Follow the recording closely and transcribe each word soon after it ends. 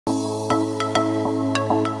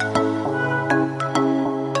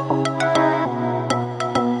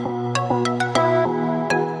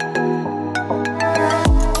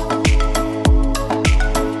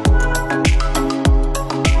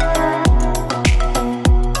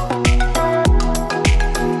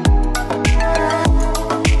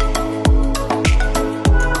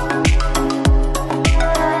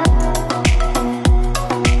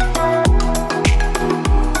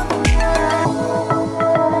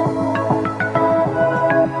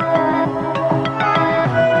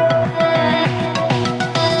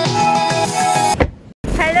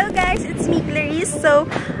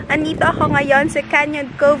ako ngayon sa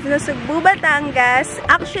Canyon Cove na Cebu, Batangas.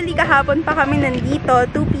 Actually, kahapon pa kami nandito,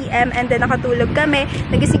 2 PM, and then nakatulog kami.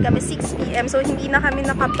 Nagising kami 6 PM, so hindi na kami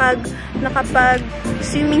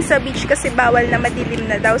nakapag-swimming sa beach kasi bawal na, madilim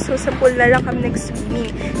na daw. So, sa pool na lang kami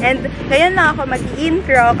nag-swimming. And ngayon na ako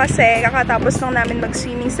mag-i-intro kasi kakatapos lang namin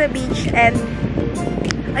mag-swimming sa beach. And,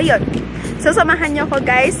 ayun. So, samahan nyo ako,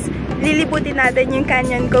 guys. Lilibutin natin yung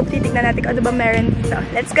Canyon Cove. Titignan natin kung ano ba meron dito.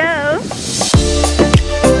 Let's go!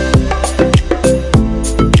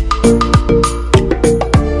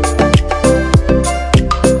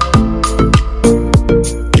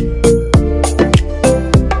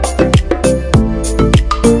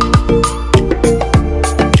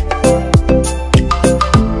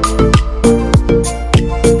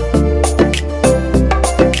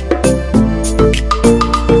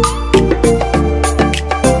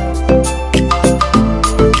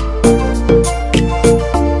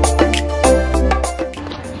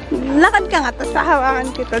 Hawakan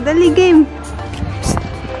kita. Dali, game.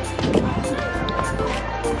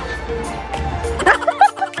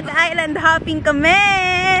 Mag-island hopping kami.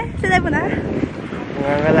 Saan mo na?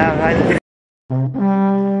 Nangangalakal.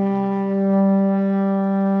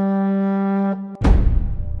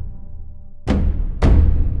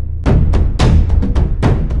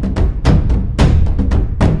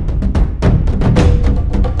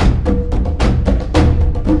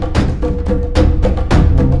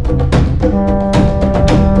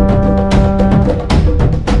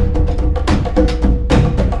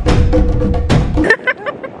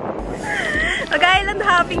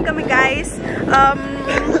 Kami, guys.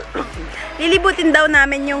 Lilibutin daw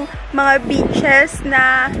namin yung mga beaches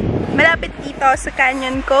na malapit dito sa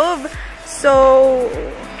Canyon Cove. So,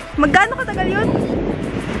 magkano katagal yun?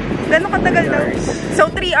 Gano'ng katagal daw? So,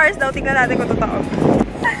 3 hours daw. Tingnan natin kung totoo.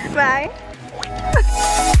 Bye!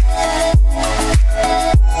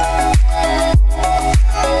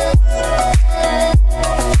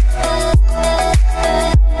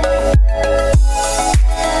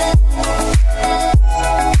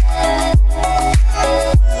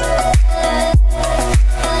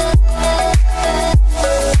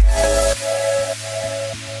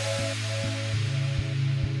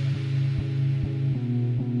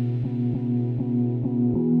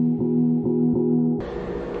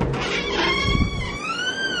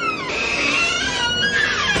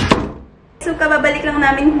 So, kababalik lang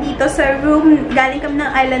namin dito sa room. Galing kami ng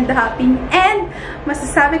island hopping. And,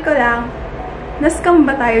 masasabi ko lang, na-scam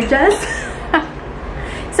ba tayo, Jazz?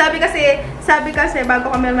 sabi kasi, bago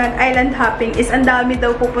kami mag-island hopping, is ang dami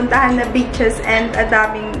daw pupuntahan na beaches and ang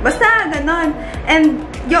daming, basta, ganon. And,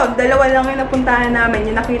 yun, dalawa lang yung napuntahan namin.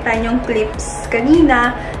 Yung nakita yung clips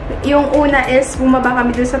kanina. Yung una is, bumaba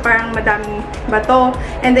kami dun sa parang madaming bato.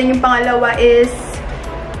 And then, yung pangalawa is,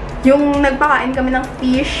 yung nagpakain kami ng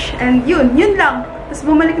fish, and yun lang. Tapos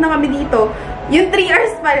bumalik na kami dito. Yung 3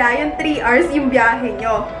 hours pala, yung 3 hours yung biyahe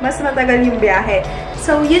nyo. Mas matagal yung biyahe.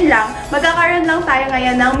 So, yun lang. Magkakaroon lang tayo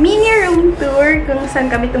ngayon ng mini room tour kung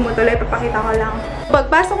saan kami tumutuloy. Papakita ko lang.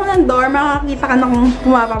 Pagpasok ko ng door, makakita ka na kung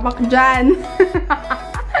pumapapak dyan.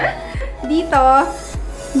 Dito,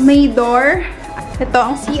 may door. Ito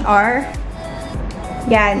ang CR.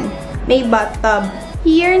 Yan. May bathtub.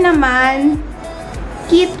 Here naman,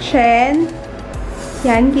 kitchen.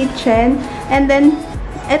 Yan, kitchen. And then,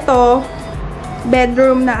 ito,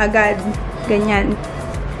 bedroom na agad. Ganyan.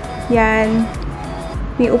 Yan.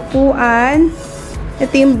 May upuan.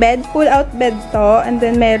 Ito yung bed. Pull-out bed to. And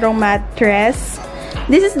then, merong mattress.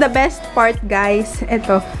 This is the best part, guys.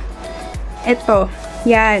 Ito. Ito.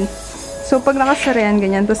 Yan. So, pag nakasara yan,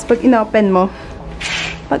 ganyan. Tapos, pag inopen mo,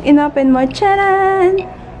 tcharan!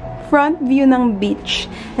 Front view ng beach.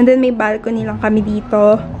 And then, may balcony lang kami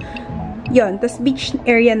dito. Yun. Tapos, beach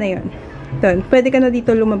area na yun. Doon. Pwede ka na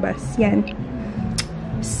dito lumabas. Yan.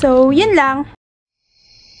 So, yun lang.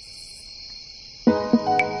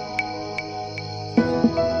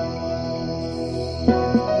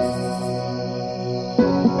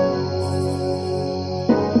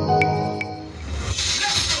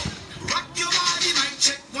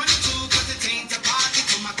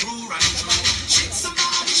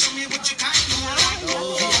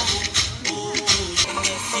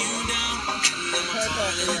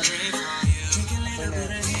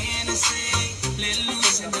 Let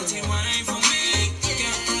loose and dirty wine for me.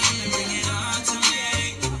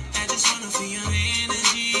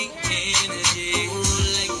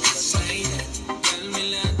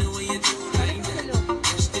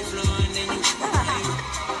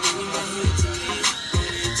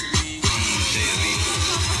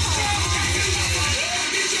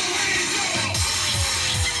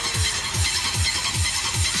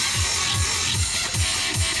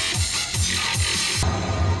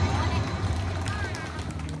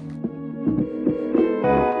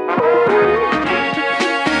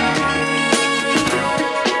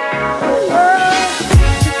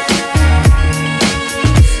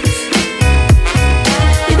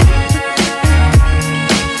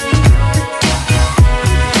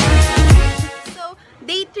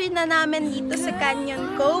 na namin dito sa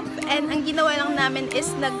Canyon Cove. And ang ginawa lang namin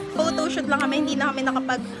is nag-photoshoot lang kami. Hindi na kami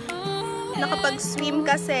nakapag-swim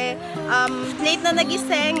kasi late na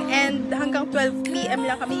nagising and hanggang 12 PM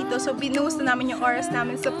lang kami dito. So, binuhos na namin yung oras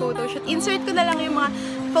namin sa photoshoot. Insert ko na lang yung mga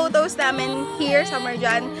photos namin here, somewhere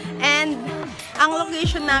dyan. And ang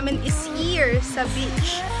location namin is here sa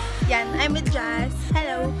beach. Yan, I'm with Jazz.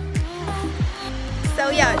 Hello!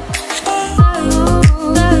 So, yan.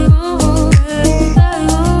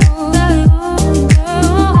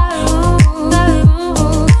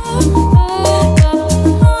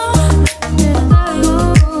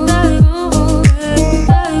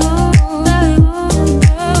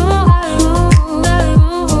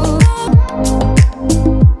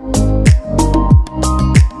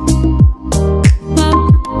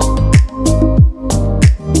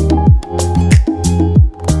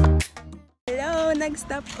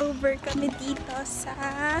 Nag-stop over kami dito sa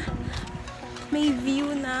may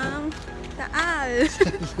view ng Taal.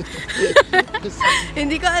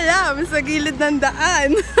 Hindi ko alam, sa gilid ng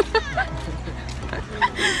daan.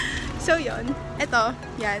 So yon, eto,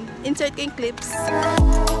 yan, insert ko yung clips.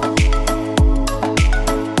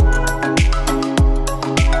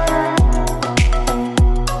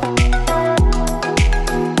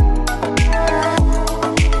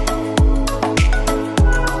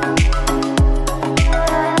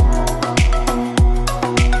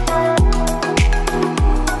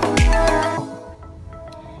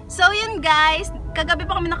 Guys, kagabi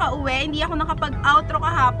pa kami nakauwi, hindi ako nakapag-outro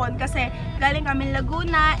kahapon kasi galing kami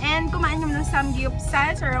Laguna and kumain kami ng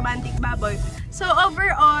samgyupsal sa Romantic Baboy. So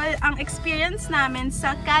overall, ang experience namin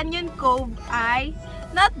sa Canyon Cove ay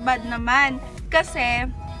not bad naman kasi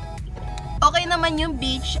okay naman yung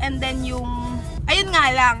beach and then yung, ayun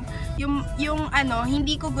nga lang, yung ano,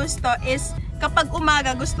 hindi ko gusto is kapag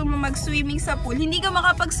umaga gusto mo mag-swimming sa pool, hindi ka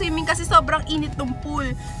makapag-swimming kasi sobrang init ng pool.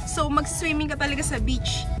 So mag-swimming ka talaga sa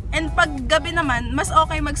beach. And pag gabi naman, mas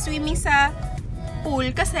okay mag-swimming sa pool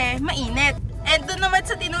kasi mainit. And doon naman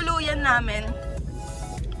sa tinuluyan namin,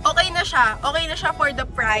 okay na siya. Okay na siya for the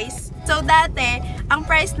price. So dati, ang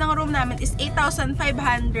price ng room namin is 8,500,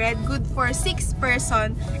 good for 6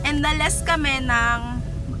 person. And na-less kami ng,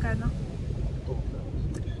 magkano?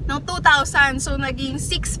 Ng 2,000. So naging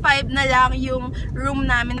 6,500 na lang yung room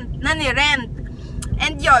namin na ni-rent.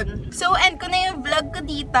 And yon. So, end ko na yung vlog ko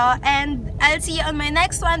dito. And I'll see you on my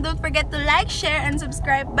next one. Don't forget to like, share, and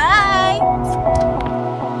subscribe. Bye!